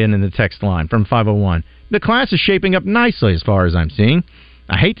signing day in the text line from 501? The class is shaping up nicely as far as I'm seeing.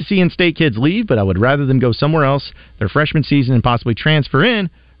 I hate to see in-state kids leave, but I would rather them go somewhere else their freshman season and possibly transfer in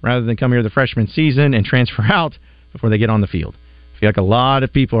rather than come here the freshman season and transfer out before they get on the field. I feel like a lot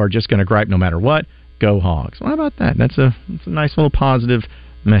of people are just going to gripe no matter what. Go Hogs. Well, how about that? That's a nice little positive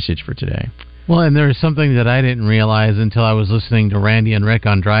message for today. Well, and there's something that I didn't realize until I was listening to Randy and Rick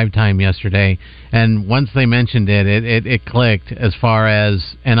on Drive Time yesterday, and once they mentioned it clicked as far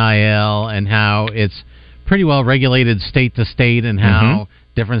as NIL and how it's pretty well regulated state to state and how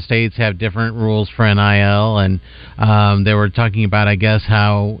different states have different rules for NIL, and they were talking about, I guess,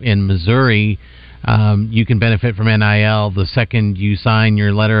 how in Missouri you can benefit from NIL the second you sign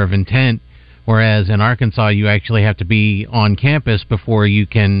your letter of intent, whereas in Arkansas you actually have to be on campus before you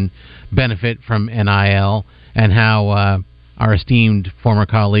can benefit from NIL, and how our esteemed former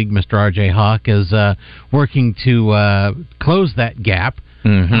colleague, Mr. R.J. Hawk, is working to close that gap.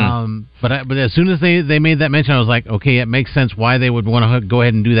 But as soon as they made that mention, I was like, okay, it makes sense why they would want to go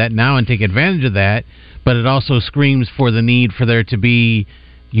ahead and do that now and take advantage of that, but it also screams for the need for there to be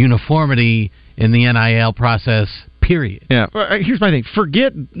uniformity in the NIL process, period. Yeah. Here's my thing.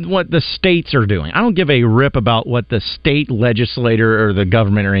 Forget what the states are doing. I don't give a rip about what the state legislator or the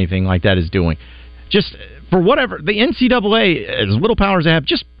government or anything like that is doing. Just for whatever, the NCAA, as little powers they have,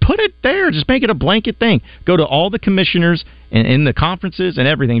 just put it there. Just make it a blanket thing. Go to all the commissioners and in the conferences and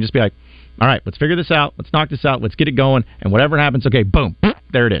everything. Just be like, all right, let's figure this out. Let's knock this out. Let's get it going. And whatever happens, okay, boom,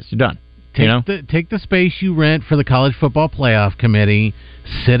 there it is. You're done. Take the space you rent for the College Football Playoff Committee.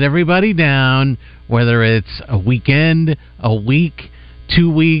 Sit everybody down, whether it's a weekend, a week,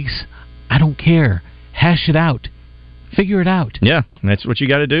 2 weeks. I don't care. Hash it out. Figure it out. Yeah, that's what you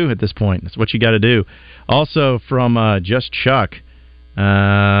got to do at this point. That's what you got to do. Also from Just Chuck,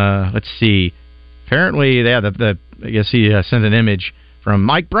 let's see. Apparently, I guess he sent an image from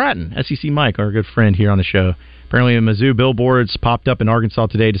Mike Bratton, SEC Mike, our good friend here on the show. Apparently, the Mizzou billboards popped up in Arkansas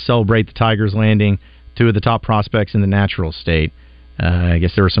today to celebrate the Tigers landing two of the top prospects in the natural state. I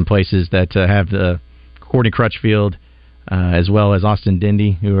guess there were some places that have the Courtney Crutchfield, as well as Austin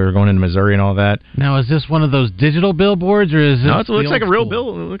Dindy, who are going into Missouri and all that. Now, is this one of those digital billboards, or is it? No, it looks like a real bill.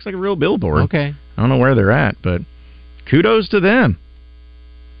 It looks like a real billboard. Okay, I don't know where they're at, but kudos to them.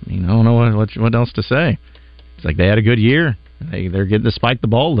 I mean, I don't know what else to say. It's like they had a good year. They're getting to spike the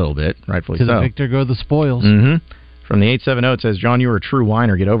ball a little bit, rightfully so. To the victor go the spoils. From the 870, it says, John, you are a true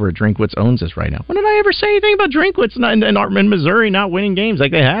whiner. Get over it. Drinkwitz owns us right now. When did I ever say anything about Drinkwitz in Missouri not winning games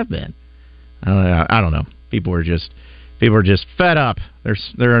like they have been? I don't know. People are just people are just fed up.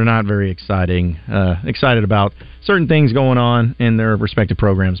 They're not very excited about certain things going on in their respective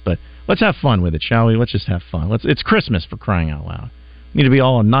programs. But let's have fun with it, shall we? Let's just have fun. It's Christmas, for crying out loud. We need to be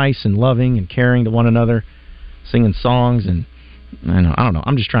all nice and loving and caring to one another, singing songs, and I don't know.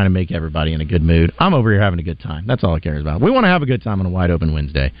 I'm just trying to make everybody in a good mood. I'm over here having a good time. That's all I care about. We want to have a good time on a Wide Open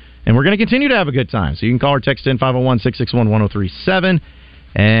Wednesday, and we're going to continue to have a good time. So you can call or text in 501-661-1037,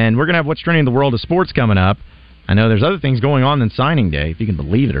 and we're going to have What's Trending in the World of Sports coming up. I know there's other things going on than signing day, if you can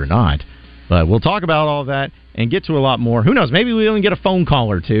believe it or not. But we'll talk about all of that and get to a lot more. Who knows? Maybe we'll even get a phone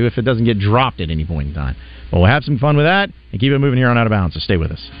call or two if it doesn't get dropped at any point in time. But we'll have some fun with that and keep it moving here on Out of Bounds. So stay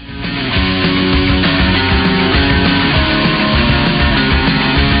with us.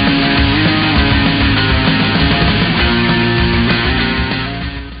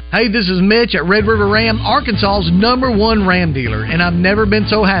 Hey, this is Mitch at Red River Ram, Arkansas's #1 Ram dealer, and I've never been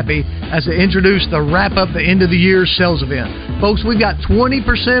so happy as to introduce the Wrap Up the End of the Year sales event. Folks, we've got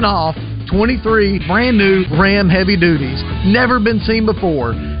 20% off 23 brand new Ram heavy duties. Never been seen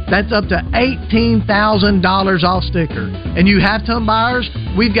before. That's up to $18,000 off sticker. And you half-ton buyers,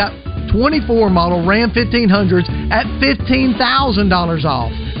 we've got 24 model Ram 1500s at $15,000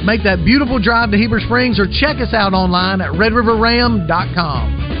 off. Make that beautiful drive to Heber Springs or check us out online at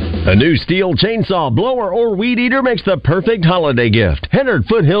redriverram.com. A new Steel chainsaw, blower, or weed eater makes the perfect holiday gift. Hennard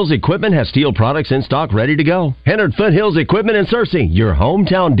Foothills Equipment has Steel products in stock ready to go. Hennard Foothills Equipment in Searcy, your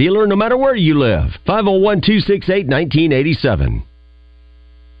hometown dealer no matter where you live. 501-268-1987.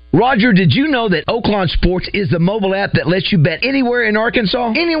 Roger, did you know that Oaklawn Sports is the mobile app that lets you bet anywhere in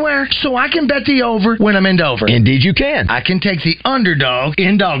Arkansas? Anywhere, so I can bet the over when I'm in Dover. Indeed you can. I can take the underdog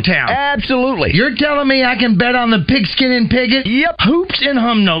in Dogtown. Absolutely. You're telling me I can bet on the Pigskin and Piggott? Yep. Hoops in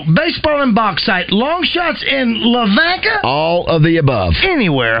Humnoke, baseball in Bauxite, long shots in Lavaca? All of the above.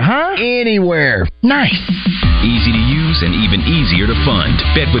 Anywhere, huh? Anywhere. Nice. Easy to use and even easier to fund.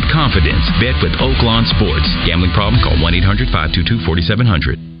 Bet with confidence. Bet with Oaklawn Sports. Gambling problem? Call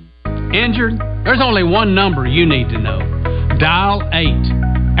 1-800-522-4700. Injured? There's only one number you need to know. Dial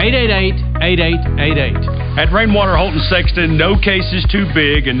 888-8888. At Rainwater Holton Sexton, no case is too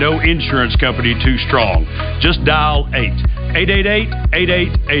big and no insurance company too strong. Just dial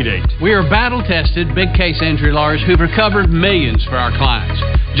 888-8888. We are battle-tested, big case injury lawyers who've recovered millions for our clients.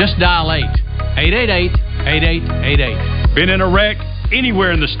 Just dial 888-8888. Been in a wreck?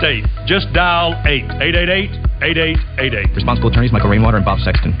 Anywhere in the state. Just dial 888-8888. Responsible attorneys Michael Rainwater and Bob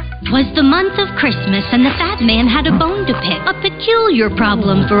Sexton. 'Twas the month of Christmas, and the fat man had a bone to pick. A peculiar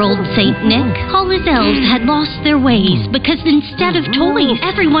problem for old Saint Nick. All his elves had lost their ways, because instead of toys,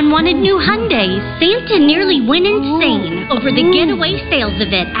 everyone wanted new Hyundais. Santa nearly went insane over the getaway sales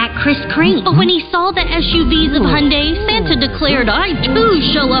event at Chris Crane. But when he saw the SUVs of Hyundai, Santa declared, "I too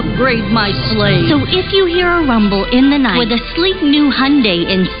shall upgrade my sleigh." So if you hear a rumble in the night with a sleek new Hyundai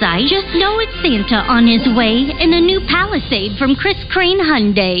in sight, just know it's Santa on his way in a new Palisade from Chris Crane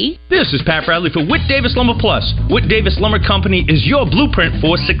Hyundai. This is Pat Bradley for Whit Davis Lumber Plus. Whit Davis Lumber Company is your blueprint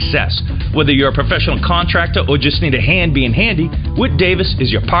for success. Whether you're a professional contractor or just need a hand being handy, Whit Davis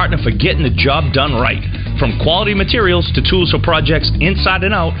is your partner for getting the job done right. From quality materials to tools for projects inside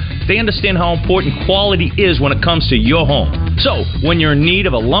and out, they understand how important quality is when it comes to your home. So, when you're in need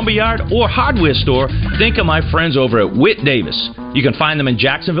of a lumberyard or hardware store, think of my friends over at Whit Davis. You can find them in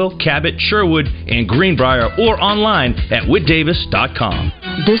Jacksonville, Cabot, Sherwood, and Greenbrier, or online at whitdavis.com.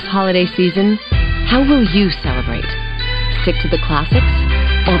 This holiday season, how will you celebrate? Stick to the classics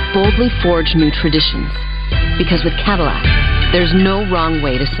or boldly forge new traditions? Because with Cadillac, there's no wrong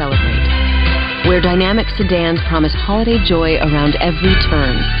way to celebrate. Where dynamic sedans promise holiday joy around every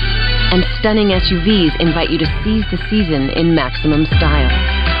turn, and stunning SUVs invite you to seize the season in maximum style.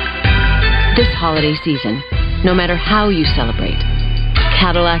 This holiday season, no matter how you celebrate,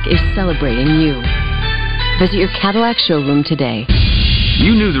 Cadillac is celebrating you. Visit your Cadillac showroom today.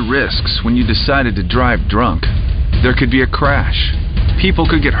 You knew the risks when you decided to drive drunk. There could be a crash. People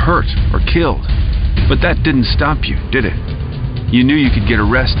could get hurt or killed. But that didn't stop you, did it? You knew you could get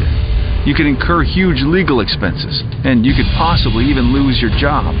arrested. You could incur huge legal expenses, and you could possibly even lose your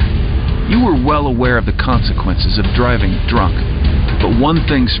job. You were well aware of the consequences of driving drunk. But one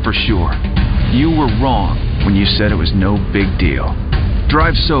thing's for sure. You were wrong when you said it was no big deal.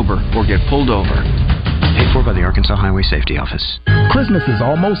 Drive sober or get pulled over. Paid for by the Arkansas Highway Safety Office. Christmas is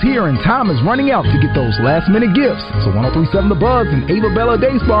almost here and time is running out to get those last-minute gifts. So 103.7 The Buzz and Ava Bella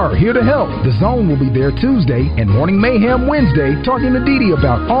Day Spa are here to help. The Zone will be there Tuesday and Morning Mayhem Wednesday, talking to Dee Dee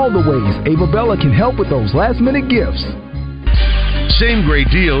about all the ways Ava Bella can help with those last-minute gifts. same great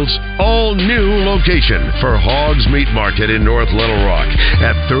deals, all new location for Hogs Meat Market in North Little Rock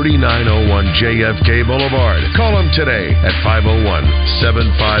at 3901 JFK Boulevard. Call them today at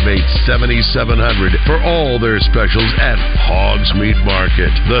 501-758-7700 for all their specials at Hogs Meat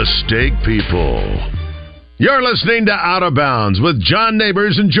Market, the steak people. You're listening to Out of Bounds with John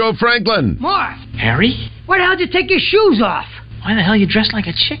Neighbors and Joe Franklin. Marv. Harry? Why the hell did you take your shoes off? Why the hell you dressed like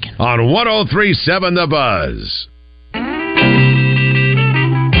a chicken? On 103.7 The Buzz.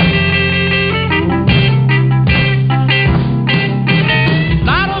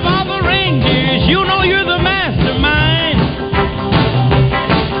 Out of all the Rangers, you know you're the mastermind.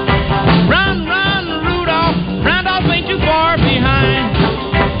 Run, run, Rudolph. Randolph ain't too far behind.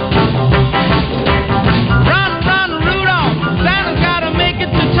 Run, run, Rudolph. Santa's gotta make it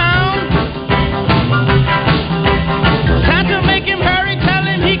to town. Santa, make him hurry. Tell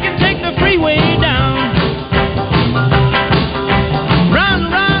him he can take the freeway down.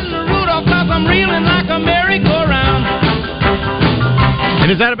 Run, run, Rudolph, 'cause I'm reeling like a merry-go-round. It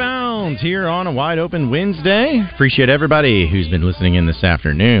is Out of Bounds here on a wide open Wednesday. Appreciate everybody who's been listening in this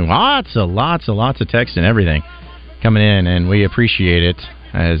afternoon. Lots of text and everything coming in, and we appreciate it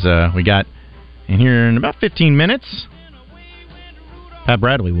as we got in here in about 15 minutes. Pat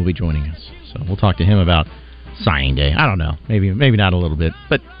Bradley will be joining us, so we'll talk to him about signing day. I don't know, maybe not a little bit,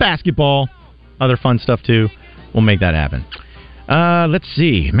 but basketball, other fun stuff too. We'll make that happen. Let's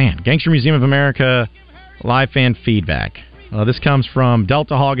see, Gangster Museum of America live fan feedback. This comes from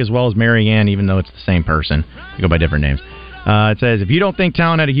Delta Hog as well as Marianne, even though it's the same person. They go by different names. It says, if you don't think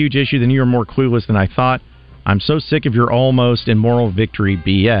talent had a huge issue, then you are more clueless than I thought. I'm so sick of your almost and moral victory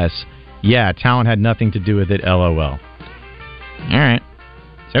BS. Yeah, talent had nothing to do with it, LOL. All right.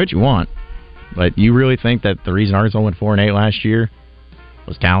 Say what you want. But you really think that the reason Arkansas went 4-8 last year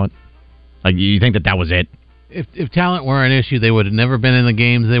was talent? Like, you think that was it? If talent were an issue, they would have never been in the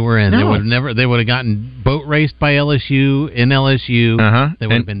games they were in. No. They would have gotten boat raced by LSU in LSU. They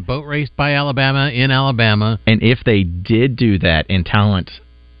would have been boat raced by Alabama in Alabama. And if they did do that and talent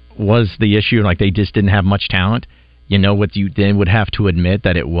was the issue, like they just didn't have much talent, you know what you then would have to admit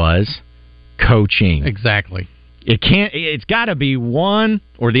that it was? Coaching. Exactly. It's got to be one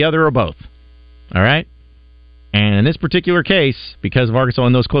or the other or both. All right? And in this particular case, because of Arkansas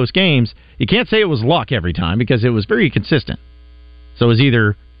in those close games, you can't say it was luck every time because it was very consistent. So it was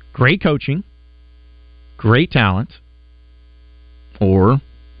either great coaching, great talent, or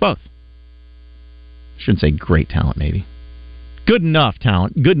both. Shouldn't say great talent, maybe. Good enough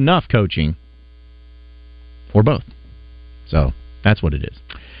talent, good enough coaching, or both. So that's what it is.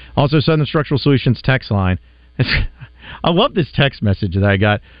 Also, Southern Structural Solutions text line. I love this text message that I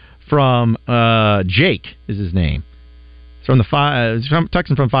got from Jake is his name. It's from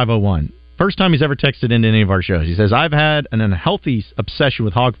texting from 501. First time he's ever texted into any of our shows. He says, I've had an unhealthy obsession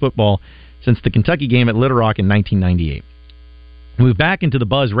with hog football since the Kentucky game at Little Rock in 1998. Moved back into the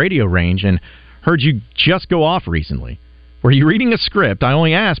Buzz radio range and heard you just go off recently. Were you reading a script? I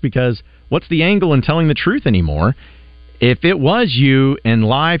only asked because what's the angle in telling the truth anymore? If it was you in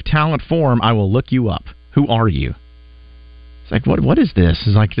live talent form, I will look you up. Who are you? It's like, what is this?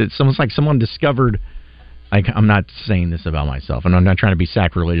 It's almost like someone discovered. Like, I'm not saying this about myself, and I'm not trying to be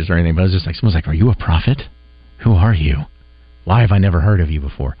sacrilegious or anything, but it's just like someone's like, "Are you a prophet? Who are you? Why have I never heard of you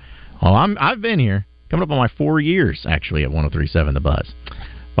before?" Well, I've been here, coming up on my 4 years actually at 103.7 The Buzz.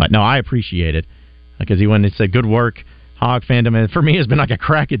 But no, I appreciate it because he went and said, "Good work, Hog fandom." And for me, it's been like a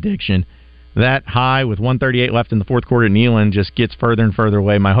crack addiction. That high with 1:38 left in the fourth quarter at Neyland just gets further and further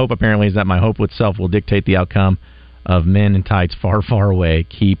away. My hope apparently is that my hope with self will dictate the outcome of men in tights far, far away.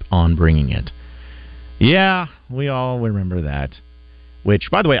 Keep on bringing it. Yeah, we all remember that. Which,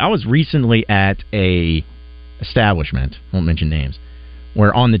 by the way, I was recently at a establishment, won't mention names,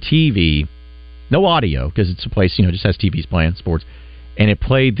 where on the TV, no audio, because it's a place, just has TVs playing sports, and it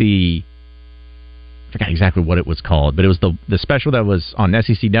played I forgot exactly what it was called, but it was the special that was on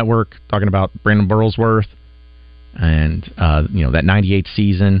SEC Network, talking about Brandon Burlsworth, and, that 98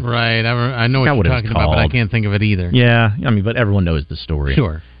 season. Right, I know what you're talking about, but I can't think of it either. Yeah, but everyone knows the story.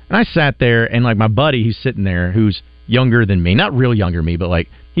 Sure. And I sat there, and my buddy who's sitting there, who's younger than me, not real younger than me, but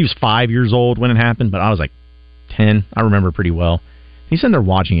he was 5 years old when it happened, but I was 10. I remember pretty well. He's sitting there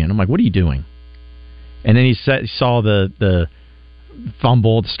watching it, and I'm like, what are you doing? And then he saw the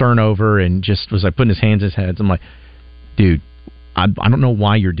fumble, the turnover, and just was putting his hands in his head. I'm like, dude, I don't know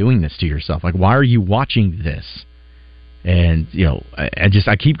why you're doing this to yourself. Why are you watching this? And,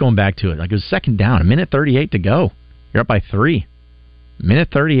 I keep going back to it. It was second down, 1:38 to go. You're up by 3.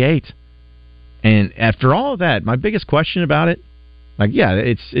 1:38. And after all of that, my biggest question about it,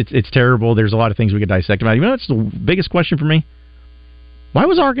 it's terrible. There's a lot of things we could dissect about it. It's the biggest question for me. Why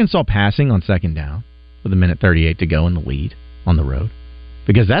was Arkansas passing on second down with 1:38 to go in the lead on the road?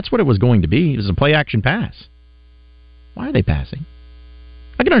 Because that's what it was going to be. It was a play-action pass. Why are they passing?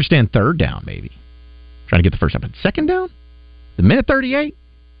 I can understand third down, maybe. Trying to get the first down. But second down? The 1:38?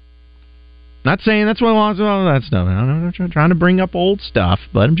 Not saying that's what all that stuff. I'm not trying to bring up old stuff,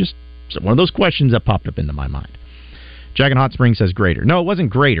 but I'm just one of those questions that popped up into my mind. Jack in Hot Springs says Greater. No, it wasn't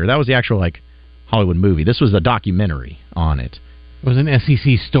Greater. That was the actual Hollywood movie. This was a documentary on it. It was an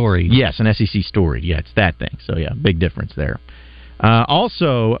SEC story. Yes, an SEC story. Yeah, it's that thing. So, yeah, big difference there.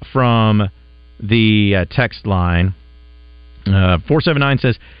 Also, from the text line, 479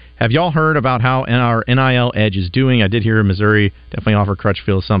 says, have y'all heard about how our NIL Edge is doing? I did hear Missouri definitely offer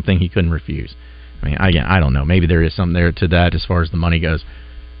Crutchfield something he couldn't refuse. I mean, again, I don't know. Maybe there is something there to that as far as the money goes.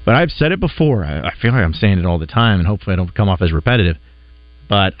 But I've said it before. I feel like I'm saying it all the time, and hopefully I don't come off as repetitive.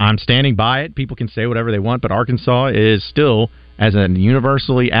 But I'm standing by it. People can say whatever they want, but Arkansas is still, as a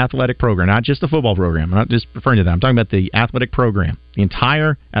universally athletic program, not just the football program. I'm not just referring to that. I'm talking about the athletic program, the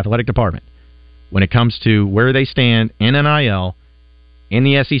entire athletic department. When it comes to where they stand in NIL, in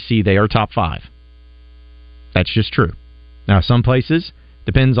the SEC, they are top 5. That's just true. Now, some places,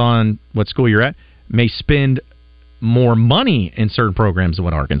 depends on what school you're at, may spend more money in certain programs than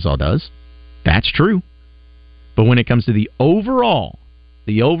what Arkansas does. That's true. But when it comes to the overall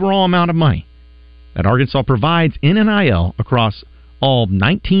amount of money that Arkansas provides in NIL across all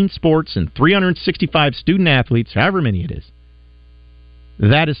 19 sports and 365 student athletes, however many it is,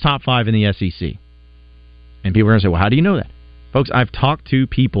 that is top 5 in the SEC. And people are going to say, well, how do you know that? Folks, I've talked to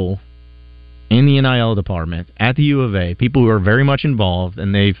people in the NIL department at the U of A, people who are very much involved,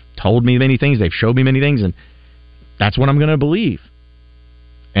 and they've told me many things, they've showed me many things, and that's what I'm going to believe.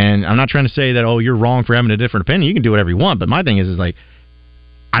 And I'm not trying to say that, oh, you're wrong for having a different opinion. You can do whatever you want, but my thing is like,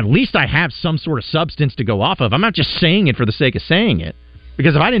 at least I have some sort of substance to go off of. I'm not just saying it for the sake of saying it.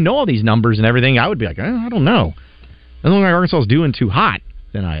 Because if I didn't know all these numbers and everything, I would be like, I don't know. I don't think Arkansas is doing too hot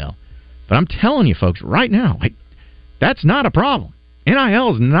in NIL. But I'm telling you, folks, right now, that's not a problem.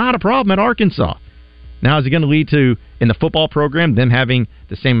 NIL is not a problem at Arkansas. Now, is it going to lead to, in the football program, them having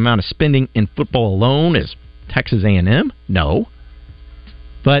the same amount of spending in football alone as Texas A&M? No.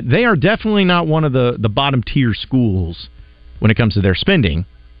 But they are definitely not one of the bottom-tier schools when it comes to their spending.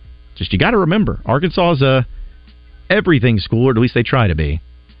 Just you got to remember, Arkansas is a everything school, or at least they try to be.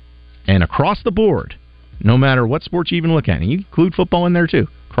 And across the board, no matter what sports you even look at, and you include football in there too,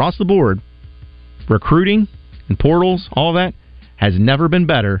 across the board, recruiting and portals, all that, has never been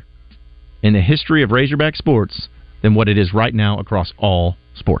better in the history of Razorback sports than what it is right now across all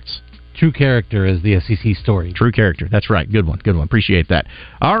sports. True character is the SEC story. True character. That's right. Good one. Good one. Appreciate that.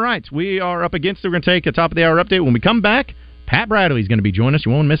 All right. We are up against it. We're going to take a top of the hour update. When we come back, Pat Bradley is going to be joining us.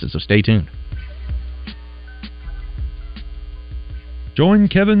 You won't miss it, so stay tuned. Join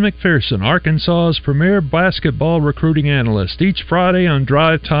Kevin McPherson, Arkansas's premier basketball recruiting analyst, each Friday on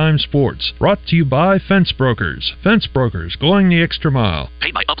Drive Time Sports. Brought to you by Fence Brokers. Fence Brokers, going the extra mile.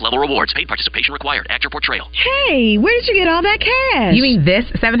 Paid by Up Level Rewards. Paid participation required. Actor Portrayal. Hey, where did you get all that cash? You mean this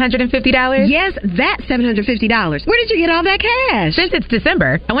 $750? Yes, that $750. Where did you get all that cash? Since it's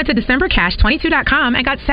December, I went to DecemberCash22.com and got